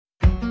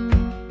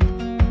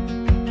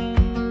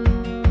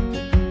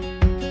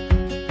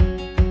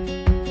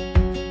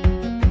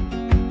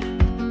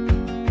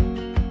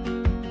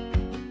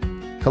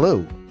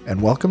Hello,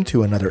 and welcome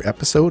to another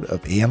episode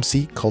of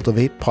AMC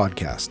Cultivate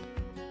Podcast.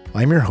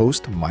 I'm your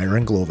host,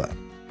 Myron Glova.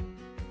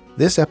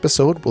 This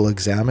episode will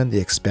examine the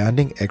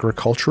expanding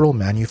agricultural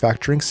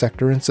manufacturing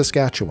sector in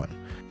Saskatchewan,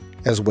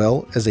 as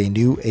well as a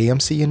new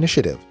AMC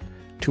initiative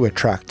to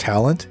attract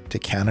talent to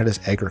Canada's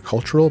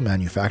agricultural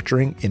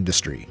manufacturing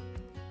industry.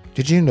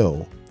 Did you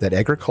know that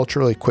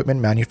agricultural equipment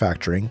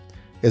manufacturing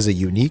is a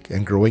unique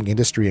and growing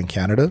industry in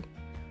Canada,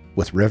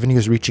 with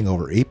revenues reaching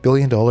over $8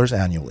 billion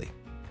annually?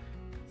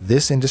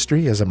 This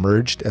industry has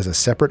emerged as a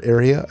separate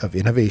area of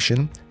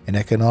innovation and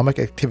economic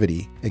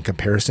activity in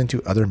comparison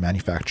to other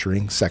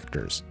manufacturing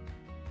sectors.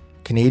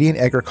 Canadian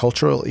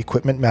agricultural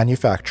equipment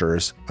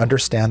manufacturers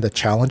understand the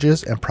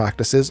challenges and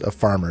practices of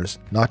farmers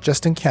not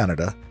just in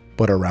Canada,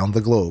 but around the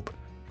globe.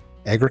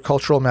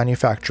 Agricultural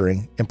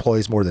manufacturing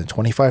employs more than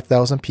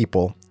 25,000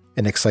 people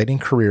in exciting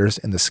careers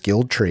in the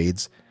skilled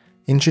trades,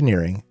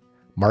 engineering,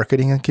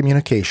 marketing and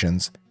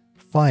communications,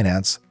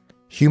 finance,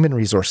 human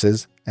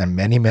resources, and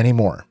many, many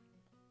more.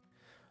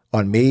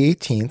 On May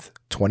 18th,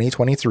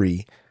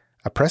 2023,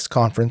 a press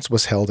conference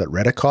was held at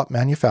Redicop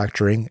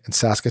Manufacturing in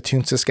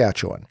Saskatoon,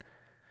 Saskatchewan,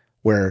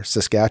 where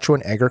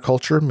Saskatchewan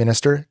Agriculture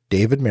Minister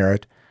David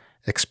Marit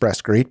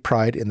expressed great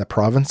pride in the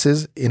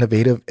province's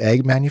innovative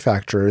ag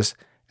manufacturers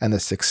and the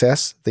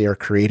success they are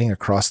creating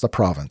across the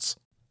province.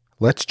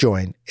 Let's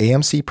join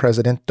AMC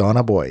President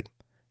Donna Boyd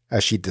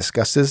as she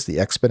discusses the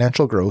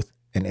exponential growth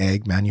in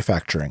ag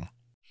manufacturing.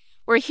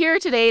 We're here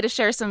today to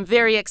share some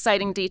very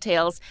exciting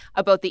details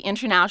about the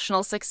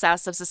international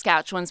success of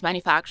Saskatchewan's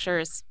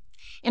manufacturers.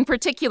 In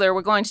particular,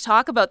 we're going to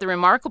talk about the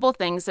remarkable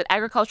things that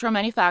agricultural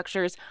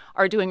manufacturers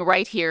are doing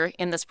right here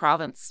in this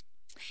province.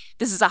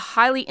 This is a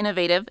highly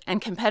innovative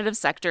and competitive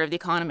sector of the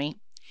economy.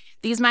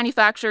 These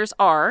manufacturers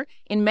are,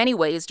 in many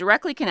ways,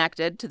 directly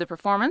connected to the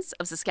performance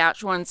of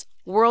Saskatchewan's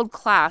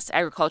world-class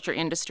agriculture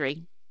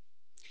industry.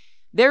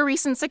 Their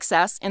recent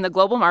success in the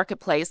global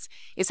marketplace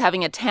is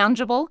having a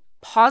tangible,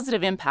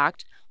 positive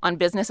impact on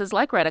businesses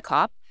like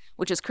Redicop,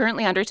 which is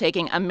currently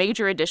undertaking a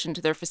major addition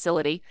to their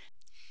facility.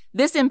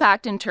 This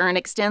impact, in turn,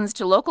 extends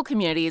to local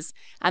communities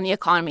and the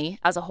economy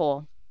as a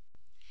whole.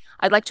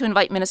 I'd like to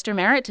invite Minister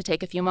Marit to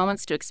take a few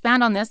moments to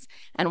expand on this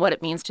and what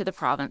it means to the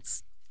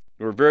province.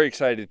 We're very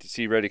excited to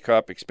see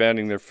Redicop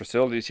expanding their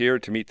facilities here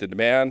to meet the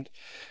demand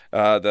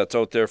that's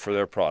out there for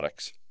their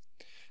products.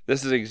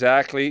 This is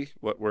exactly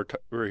what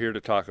we're here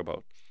to talk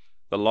about,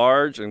 the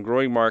large and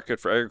growing market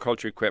for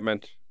agriculture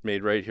equipment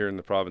made right here in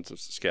the province of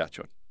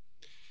Saskatchewan.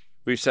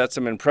 We've set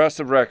some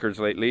impressive records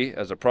lately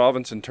as a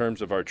province in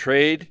terms of our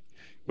trade,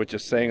 which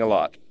is saying a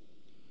lot.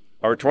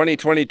 Our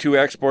 2022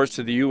 exports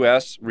to the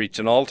U.S. reached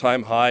an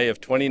all-time high of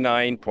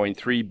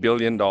 $29.3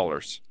 billion.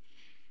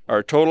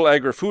 Our total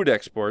agri-food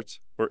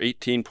exports were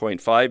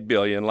 $18.5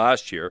 billion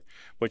last year,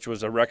 which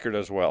was a record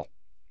as well.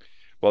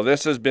 While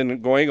this has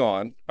been going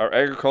on, our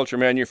agriculture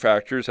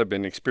manufacturers have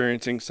been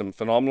experiencing some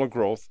phenomenal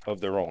growth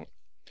of their own.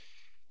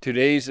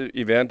 Today's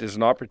event is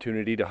an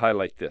opportunity to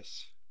highlight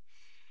this.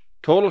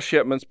 Total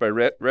shipments by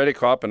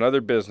Redicop and other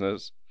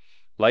businesses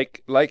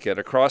like it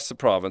across the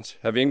province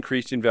have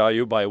increased in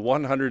value by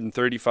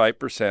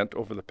 135%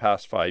 over the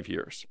past 5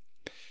 years.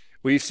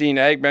 We've seen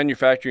ag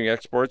manufacturing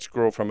exports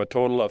grow from a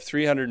total of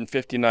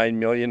 $359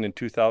 million in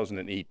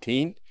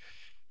 2018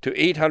 to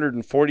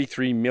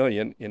 $843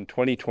 million in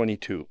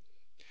 2022.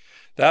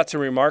 That's a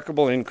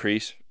remarkable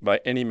increase by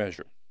any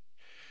measure.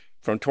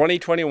 From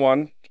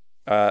 2021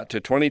 to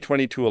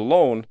 2022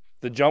 alone,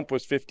 the jump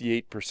was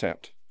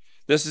 58%.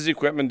 This is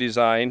equipment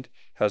designed,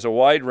 has a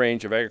wide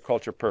range of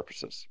agriculture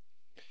purposes.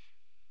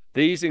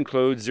 These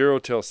include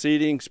zero-till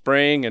seeding,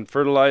 spraying and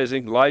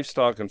fertilizing,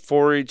 livestock and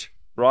forage,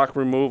 rock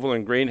removal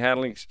and grain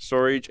handling,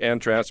 storage,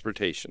 and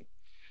transportation.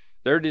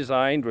 They're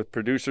designed with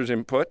producers'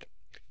 input,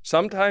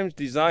 sometimes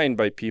designed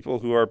by people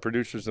who are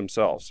producers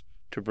themselves,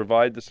 to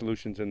provide the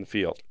solutions in the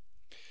field.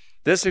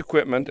 This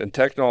equipment and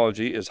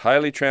technology is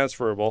highly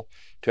transferable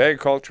to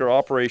agricultural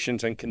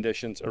operations and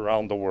conditions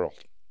around the world.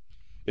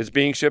 It's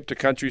being shipped to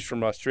countries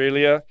from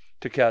Australia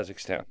to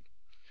Kazakhstan.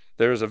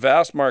 There is a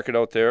vast market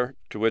out there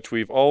to which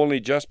we've only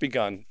just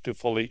begun to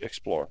fully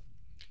explore.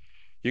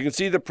 You can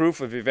see the proof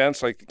of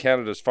events like the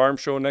Canada's Farm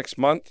Show next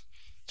month.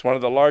 It's one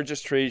of the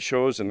largest trade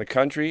shows in the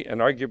country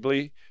and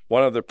arguably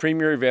one of the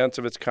premier events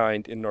of its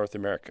kind in North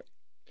America.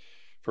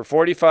 For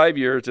 45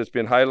 years, it's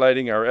been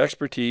highlighting our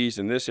expertise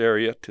in this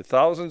area to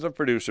thousands of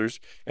producers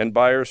and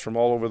buyers from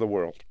all over the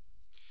world.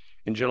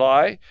 In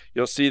July,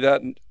 you'll see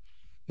that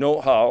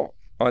know-how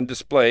on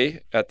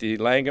display at the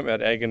Langham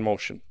at Ag in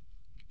Motion.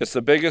 It's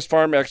the biggest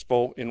farm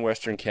expo in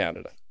Western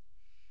Canada.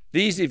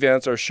 These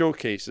events are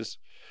showcases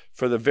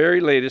for the very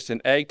latest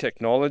in ag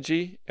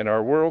technology, and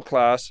our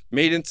world-class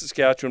made in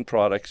Saskatchewan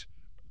products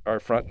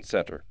are front and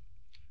center.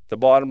 The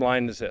bottom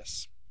line is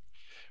this.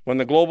 When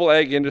the global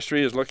ag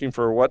industry is looking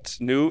for what's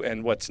new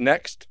and what's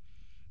next,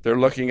 they're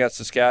looking at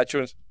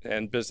Saskatchewan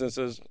and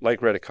businesses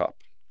like Redicop.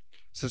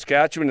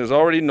 Saskatchewan is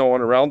already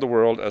known around the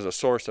world as a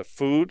source of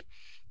food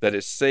that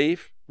is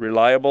safe,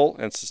 reliable,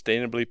 and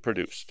sustainably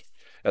produced.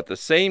 At the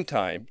same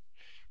time,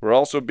 we're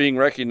also being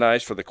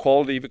recognized for the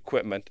quality of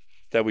equipment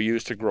that we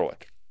use to grow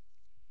it.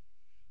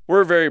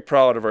 We're very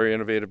proud of our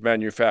innovative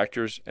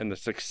manufacturers and the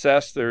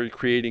success they're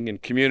creating in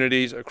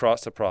communities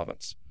across the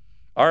province.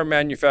 Our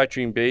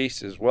manufacturing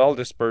base is well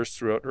dispersed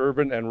throughout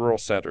urban and rural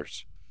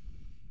centers.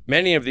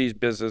 Many of these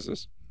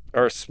businesses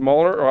are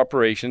smaller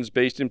operations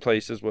based in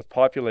places with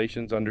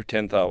populations under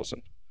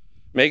 10,000.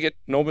 Make it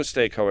no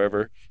mistake,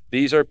 however,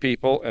 these are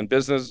people and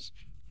businesses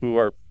who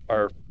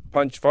are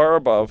punched far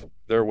above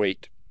their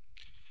weight.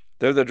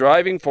 They're the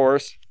driving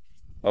force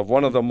of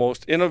one of the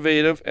most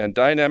innovative and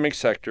dynamic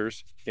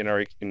sectors in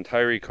our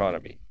entire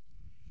economy.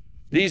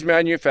 These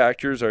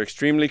manufacturers are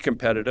extremely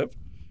competitive,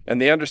 and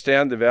they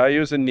understand the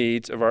values and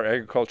needs of our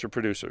agriculture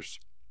producers.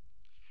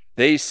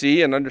 They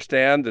see and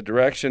understand the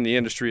direction the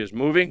industry is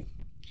moving,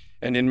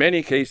 and in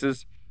many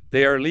cases,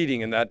 they are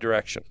leading in that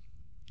direction.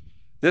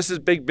 This is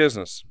big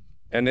business,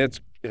 and it's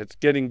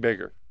getting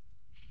bigger.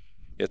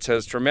 It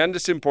has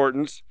tremendous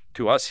importance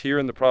to us here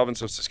in the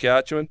province of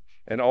Saskatchewan,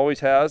 and always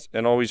has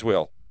and always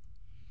will.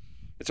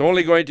 It's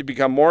only going to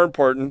become more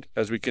important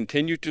as we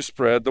continue to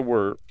spread the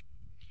word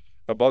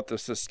about the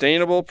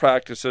sustainable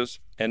practices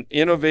and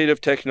innovative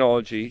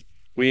technology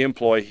we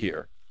employ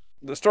here.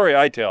 The story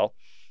I tell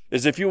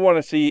is if you want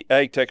to see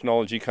ag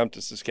technology come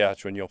to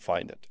Saskatchewan, you'll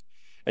find it.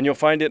 And you'll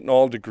find it in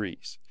all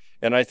degrees.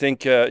 And I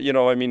think,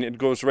 it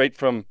goes right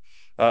from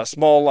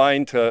small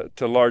line to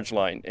large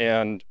line.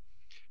 And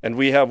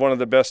we have one of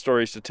the best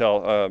stories to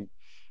tell.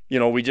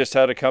 We just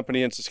had a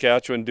company in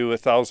Saskatchewan do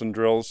 1,000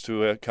 drills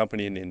to a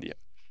company in India.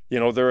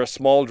 They're a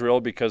small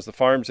drill because the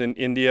farms in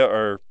India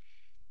are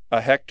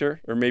a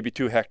hectare or maybe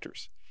 2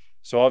 hectares.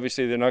 So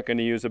obviously they're not going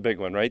to use a big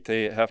one, right?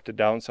 They have to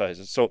downsize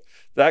it. So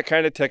that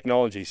kind of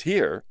technology is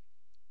here,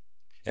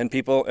 and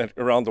people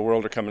around the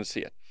world are coming to see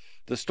it.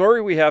 The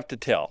story we have to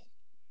tell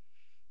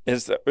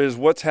is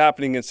what's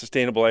happening in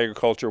sustainable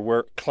agriculture,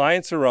 where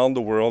clients around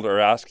the world are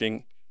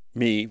asking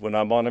me when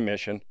I'm on a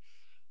mission,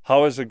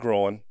 how is it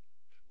growing?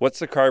 What's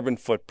the carbon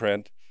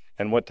footprint?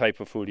 And what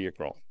type of food are you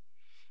growing?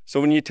 So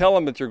when you tell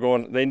them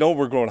that they know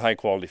we're growing high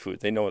quality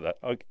food. They know that.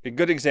 A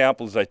good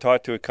example is I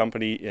talked to a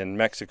company in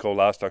Mexico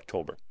last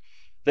October.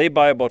 They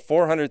buy about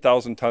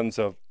 400,000 tons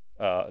of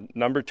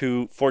number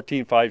 2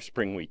 14-5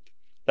 spring wheat.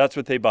 That's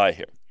what they buy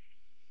here.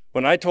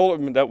 When I told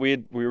them that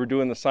we were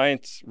doing the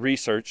science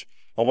research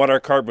on what our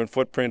carbon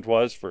footprint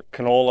was for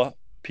canola,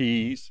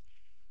 peas,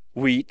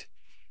 wheat,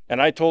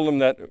 and I told them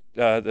that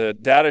the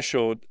data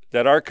showed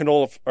that our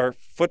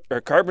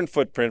carbon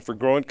footprint for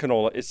growing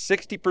canola is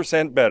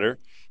 60% better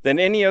than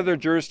any other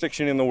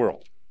jurisdiction in the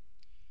world.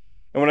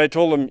 And when I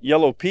told them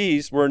yellow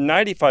peas were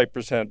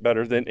 95%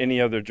 better than any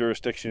other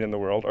jurisdiction in the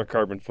world, our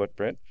carbon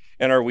footprint,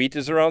 and our wheat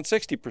is around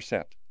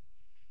 60%.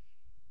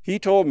 He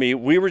told me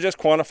we were just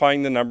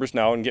quantifying the numbers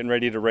now and getting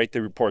ready to write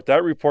the report.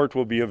 That report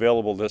will be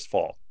available this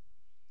fall.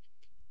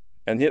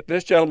 And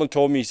this gentleman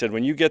told me, he said,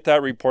 when you get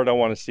that report, I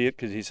want to see it,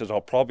 because he says, I'll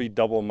probably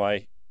double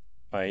my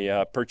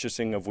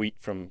purchasing of wheat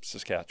from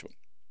Saskatchewan.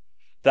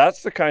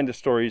 That's the kind of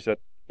stories that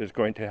is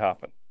going to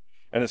happen.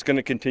 And it's going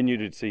to continue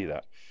to see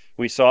that.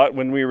 We saw it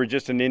when we were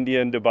just in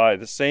India and Dubai.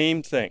 The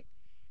same thing.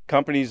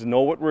 Companies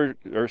know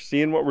are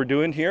seeing what we're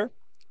doing here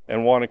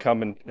and want to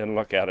come and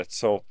look at it.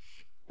 So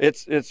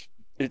it's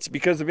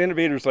because of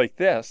innovators like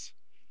this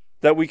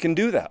that we can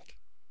do that.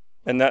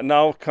 And that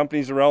now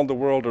companies around the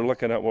world are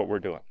looking at what we're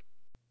doing.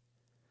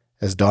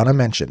 As Donna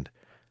mentioned,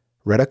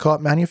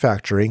 Redicop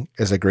Manufacturing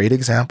is a great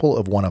example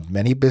of one of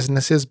many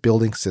businesses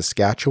building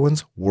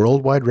Saskatchewan's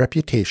worldwide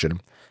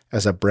reputation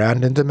as a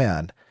brand in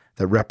demand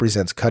that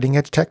represents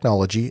cutting-edge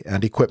technology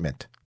and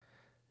equipment.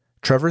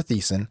 Trevor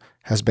Thiessen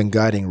has been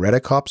guiding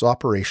Redicop's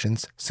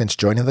operations since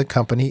joining the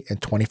company in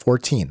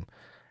 2014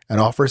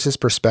 and offers his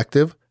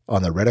perspective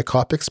on the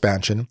Redicop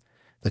expansion,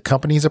 the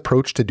company's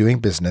approach to doing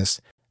business,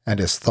 and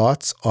his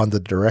thoughts on the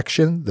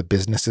direction the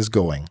business is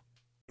going.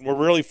 We're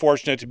really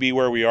fortunate to be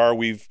where we are.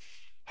 We've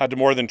had to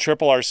more than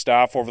triple our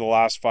staff over the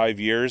last 5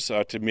 years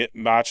to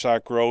match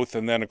that growth.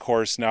 And then, of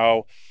course,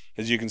 now,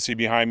 as you can see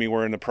behind me,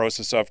 we're in the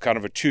process of kind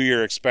of a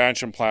 2-year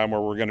expansion plan where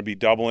we're going to be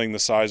doubling the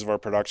size of our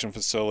production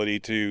facility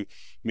to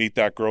meet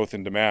that growth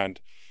in demand.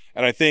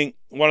 And I think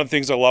one of the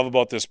things I love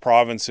about this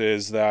province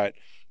is that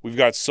we've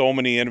got so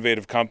many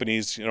innovative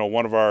companies.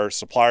 One of our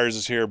suppliers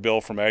is here, Bill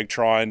from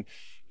Agtron.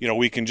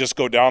 We can just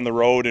go down the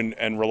road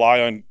and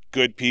rely on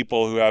good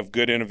people who have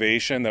good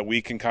innovation that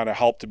we can kind of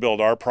help to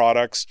build our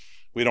products.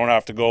 We don't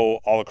have to go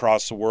all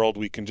across the world.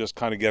 We can just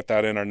kind of get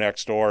that in our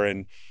next door.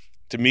 And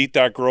to meet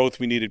that growth,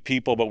 we needed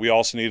people, but we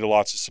also needed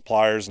lots of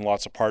suppliers and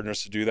lots of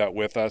partners to do that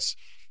with us.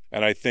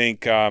 And I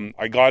think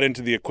I got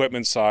into the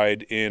equipment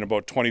side in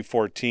about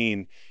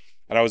 2014,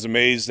 and I was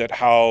amazed at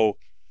how,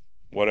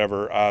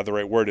 whatever the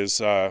right word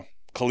is,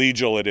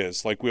 collegial it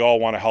is. Like, we all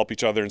want to help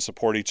each other and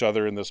support each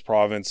other in this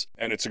province,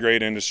 and it's a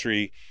great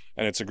industry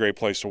and it's a great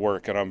place to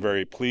work. And I'm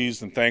very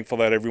pleased and thankful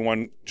that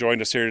everyone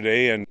joined us here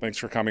today, and thanks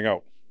for coming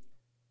out.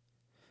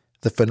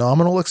 The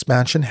phenomenal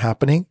expansion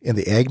happening in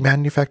the ag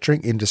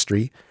manufacturing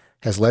industry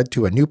has led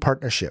to a new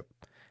partnership,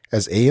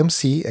 as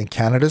AMC and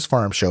Canada's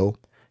Farm Show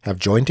have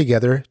joined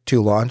together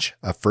to launch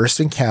a first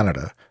in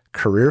Canada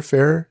career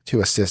fair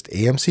to assist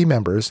AMC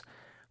members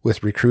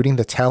with recruiting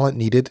the talent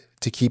needed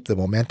to keep the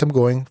momentum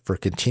going for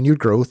continued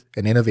growth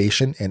and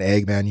innovation in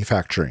ag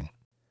manufacturing.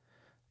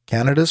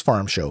 Canada's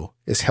Farm Show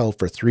is held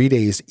for 3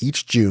 days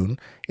each June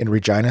in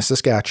Regina,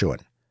 Saskatchewan.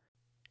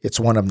 It's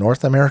one of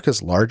North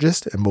America's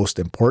largest and most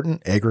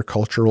important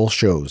agricultural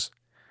shows,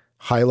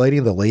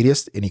 highlighting the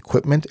latest in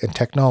equipment and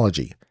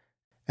technology,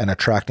 and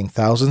attracting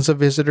thousands of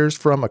visitors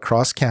from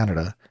across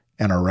Canada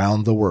and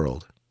around the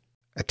world.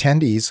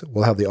 Attendees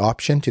will have the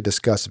option to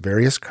discuss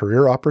various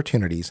career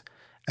opportunities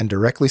and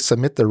directly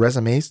submit their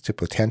resumes to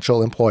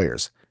potential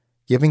employers,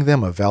 giving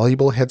them a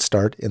valuable head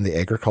start in the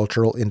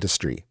agricultural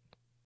industry.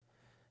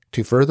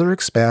 To further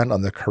expand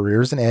on the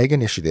Careers in Ag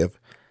initiative,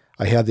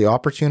 I had the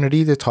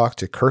opportunity to talk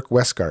to Kirk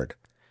Westgard,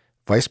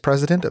 Vice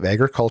President of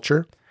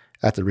Agriculture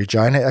at the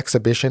Regina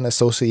Exhibition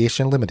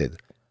Association Limited,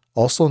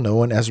 also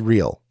known as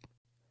REAL.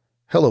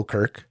 Hello,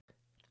 Kirk.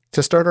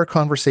 To start our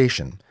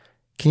conversation,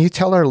 can you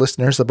tell our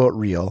listeners about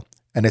REAL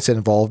and its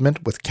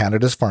involvement with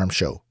Canada's Farm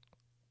Show?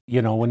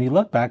 You know, when you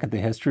look back at the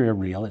history of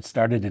REAL, it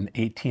started in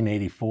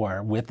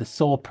 1884 with the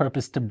sole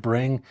purpose to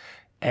bring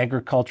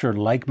agriculture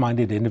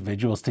like-minded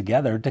individuals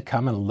together to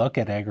come and look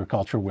at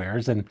agriculture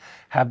wares and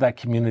have that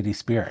community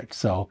spirit.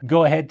 So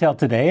go ahead till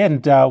today,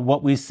 and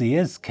what we see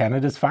is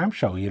Canada's Farm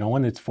Show, you know,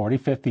 in its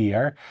 45th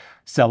year,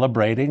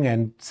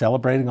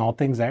 celebrating all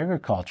things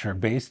agriculture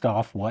based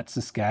off what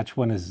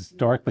Saskatchewan is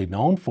historically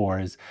known for,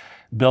 is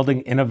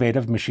building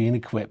innovative machine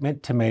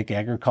equipment to make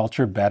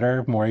agriculture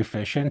better, more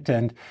efficient,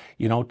 and,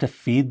 you know, to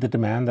feed the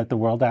demand that the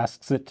world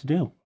asks it to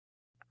do.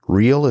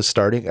 REAL is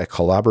starting a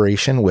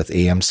collaboration with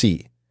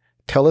AMC.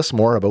 Tell us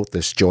more about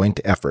this joint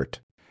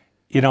effort.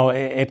 You know,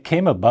 it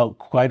came about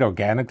quite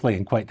organically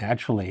and quite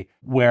naturally,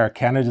 where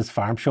Canada's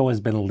Farm Show has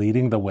been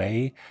leading the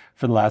way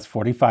for the last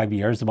 45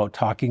 years about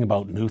talking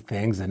about new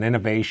things and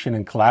innovation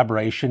and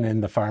collaboration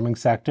in the farming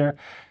sector.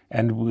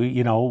 And we,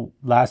 you know,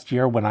 last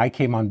year when I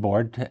came on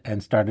board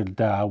and started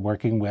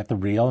working with the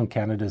REAL and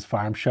Canada's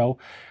Farm Show,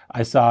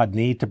 I saw a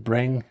need to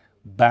bring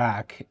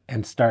back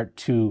and start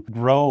to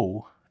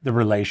grow the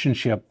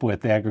relationship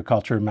with the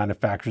Agriculture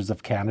Manufacturers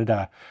of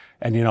Canada,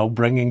 and, you know,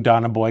 bringing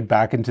Donna Boyd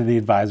back into the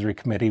advisory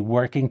committee,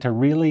 working to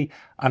really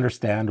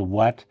understand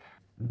what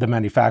the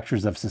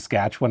manufacturers of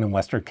Saskatchewan and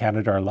Western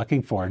Canada are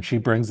looking for. And she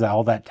brings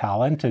all that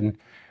talent. And,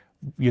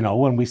 you know,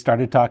 when we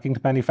started talking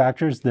to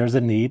manufacturers, there's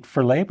a need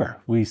for labor.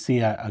 We see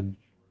a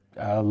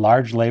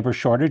large labor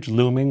shortage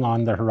looming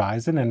on the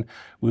horizon, and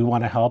we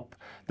want to help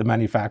the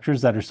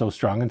manufacturers that are so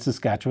strong in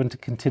Saskatchewan to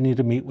continue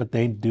to meet what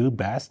they do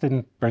best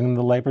and bring them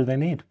the labor they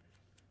need.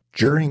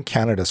 During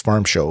Canada's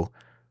Farm Show,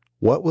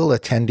 what will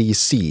attendees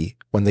see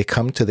when they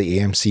come to the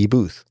AMC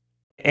booth?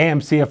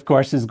 AMC, of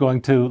course, is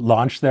going to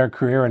launch their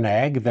Career in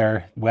Ag,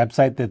 their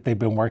website that they've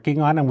been working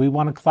on, and we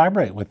want to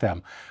collaborate with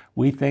them.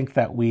 We think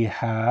that we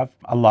have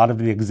a lot of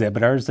the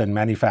exhibitors and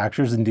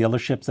manufacturers and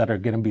dealerships that are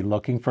going to be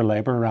looking for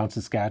labor around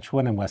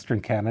Saskatchewan and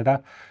Western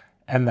Canada,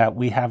 and that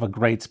we have a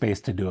great space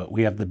to do it.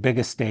 We have the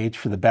biggest stage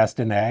for the best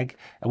in ag,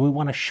 and we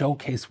want to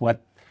showcase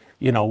what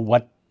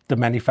the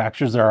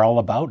manufacturers are all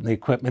about and the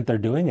equipment they're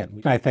doing it.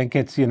 I think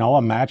it's, you know,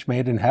 a match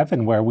made in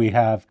heaven, where we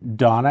have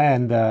Donna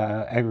and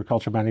the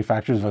Agriculture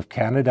Manufacturers of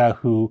Canada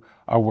who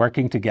are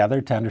working together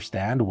to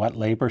understand what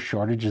labor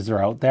shortages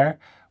are out there.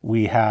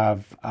 We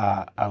have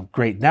a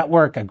great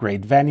network, a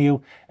great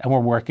venue, and we're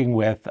working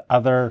with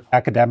other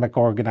academic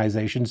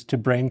organizations to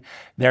bring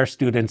their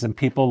students and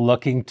people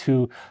looking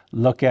to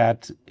look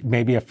at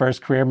maybe a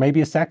first career, maybe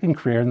a second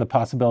career, and the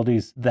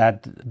possibilities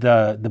that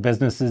the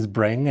businesses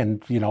bring,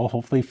 and, you know,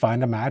 hopefully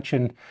find a match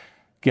and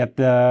get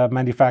the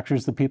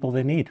manufacturers the people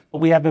they need.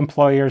 We have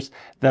employers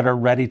that are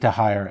ready to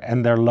hire,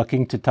 and they're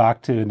looking to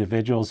talk to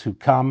individuals who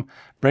come,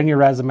 bring your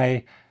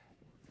resume,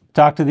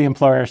 talk to the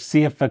employer,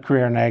 see if a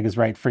career in ag is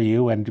right for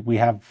you. And we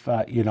have,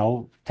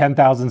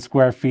 10,000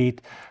 square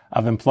feet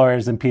of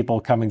employers and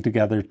people coming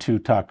together to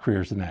talk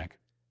careers in ag.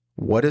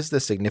 What is the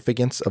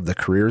significance of the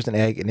Careers in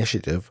Ag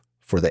initiative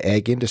for the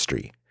ag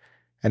industry?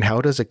 And how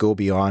does it go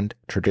beyond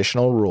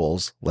traditional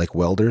roles like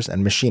welders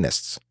and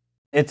machinists?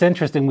 It's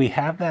interesting. We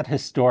have that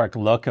historic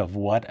look of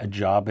what a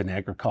job in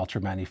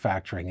agriculture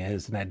manufacturing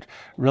is, and it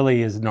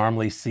really is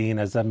normally seen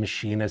as a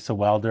machinist, a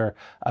welder,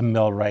 a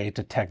millwright,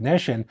 a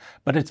technician,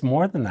 but it's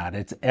more than that.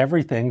 It's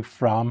everything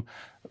from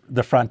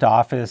the front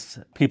office,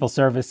 people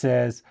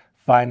services,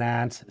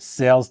 finance,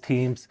 sales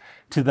teams,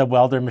 to the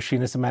welder,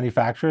 machinist, and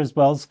manufacturer, as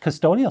well as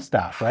custodial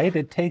staff, right?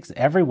 It takes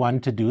everyone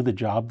to do the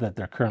job that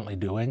they're currently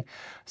doing.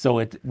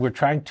 So we're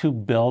trying to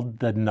build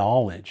the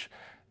knowledge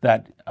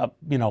that,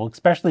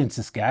 especially in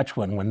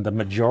Saskatchewan, when the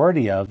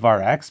majority of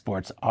our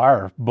exports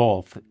are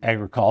both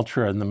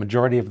agriculture and the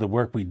majority of the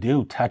work we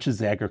do touches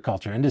the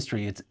agriculture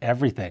industry, it's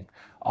everything.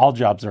 All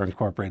jobs are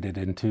incorporated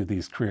into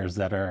these careers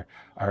that are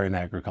in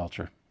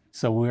agriculture.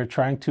 So we're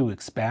trying to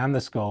expand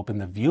the scope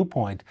and the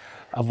viewpoint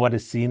of what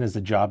is seen as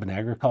a job in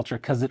agriculture,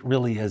 because it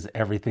really is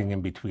everything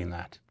in between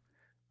that.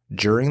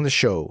 During the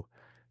show,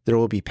 there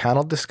will be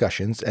panel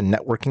discussions and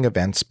networking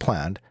events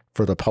planned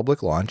for the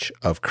public launch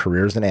of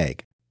Careers in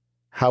Ag.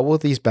 How will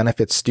these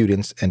benefit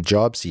students and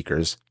job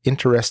seekers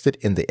interested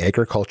in the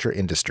agriculture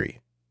industry?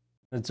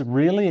 It's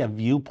really a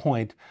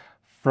viewpoint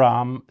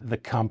from the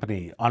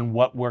company on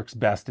what works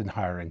best in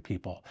hiring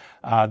people.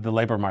 The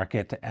labor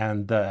market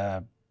and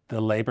the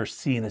labor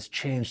scene has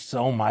changed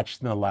so much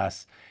in the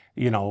last,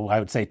 I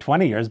would say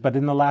 20 years, but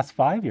in the last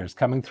 5 years,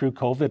 coming through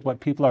COVID, what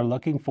people are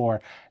looking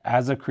for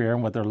as a career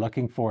and what they're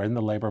looking for in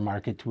the labor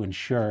market to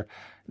ensure,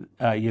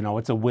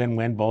 it's a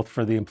win-win both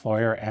for the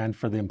employer and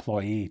for the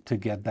employee to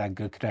get that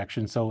good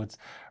connection. So it's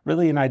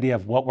really an idea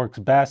of what works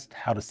best,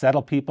 how to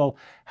settle people,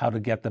 how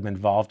to get them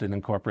involved and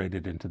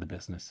incorporated into the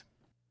business.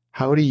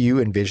 How do you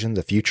envision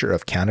the future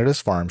of Canada's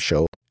Farm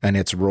Show and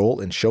its role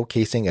in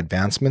showcasing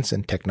advancements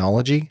in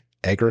technology,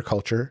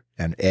 agriculture,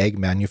 and ag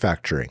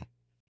manufacturing?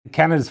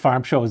 Canada's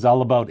Farm Show is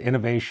all about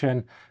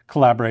innovation,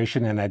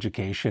 collaboration, and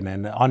education.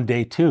 And on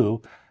day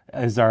 2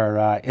 is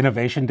our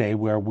Innovation Day,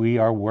 where we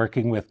are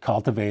working with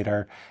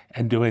Cultivator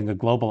and doing a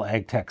Global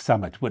Ag Tech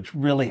Summit, which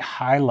really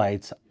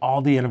highlights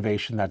all the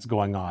innovation that's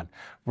going on.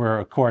 We're,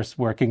 of course,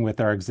 working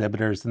with our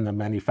exhibitors and the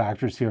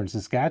manufacturers here in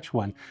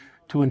Saskatchewan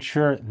to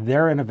ensure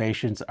their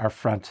innovations are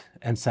front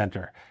and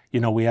center.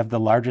 We have the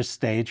largest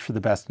stage for the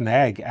best in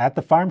ag at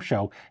the farm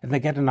show, and they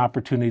get an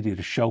opportunity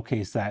to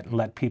showcase that and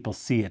let people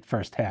see it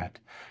firsthand.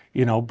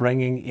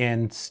 Bringing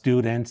in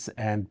students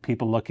and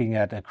people looking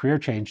at a career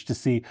change to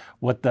see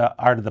what the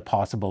art of the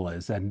possible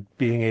is and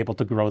being able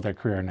to grow their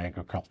career in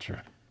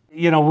agriculture.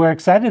 We're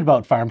excited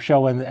about Farm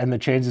Show and the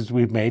changes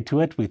we've made to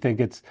it. We think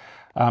it's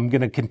going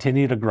to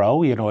continue to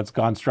grow. It's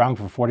gone strong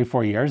for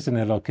 44 years, and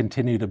it'll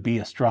continue to be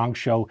a strong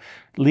show,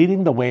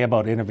 leading the way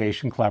about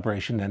innovation,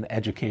 collaboration, and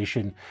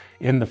education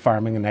in the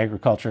farming and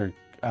agriculture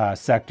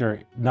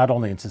sector, not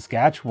only in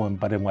Saskatchewan,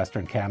 but in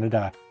Western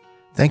Canada.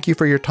 Thank you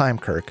for your time,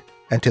 Kirk,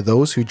 and to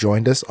those who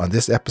joined us on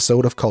this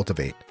episode of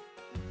Cultivate.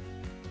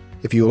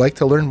 If you would like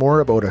to learn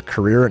more about a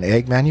career in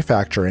ag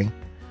manufacturing,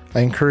 I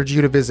encourage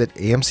you to visit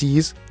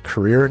AMC's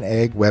Career in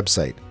Ag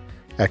website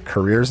at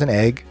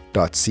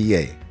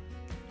careersinag.ca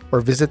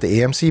or visit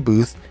the AMC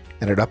booth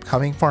at an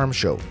upcoming farm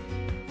show.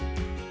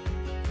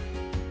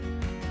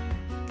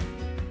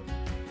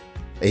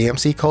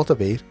 AMC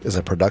Cultivate is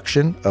a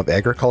production of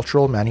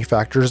Agricultural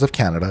Manufacturers of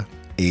Canada,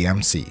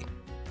 AMC.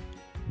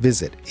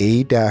 Visit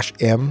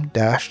a-m-c.ca,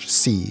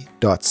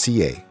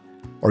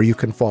 or you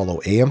can follow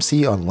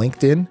AMC on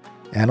LinkedIn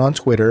and on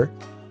Twitter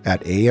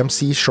at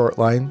AMC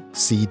Shortline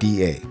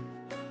CDA.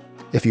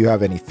 If you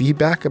have any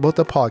feedback about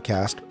the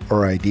podcast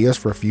or ideas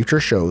for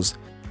future shows,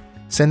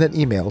 send an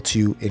email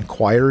to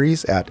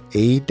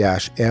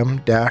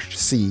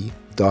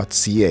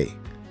inquiries@a-m-c.ca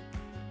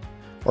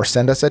or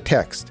send us a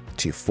text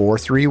to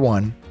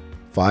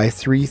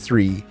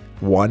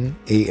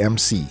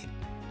 431-533-1AMC.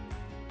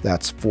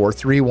 That's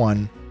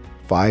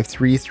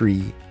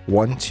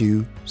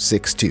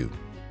 431-533-1262.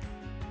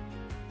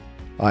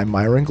 I'm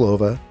Myron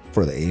Glova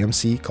for the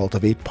AMC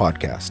Cultivate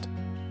Podcast.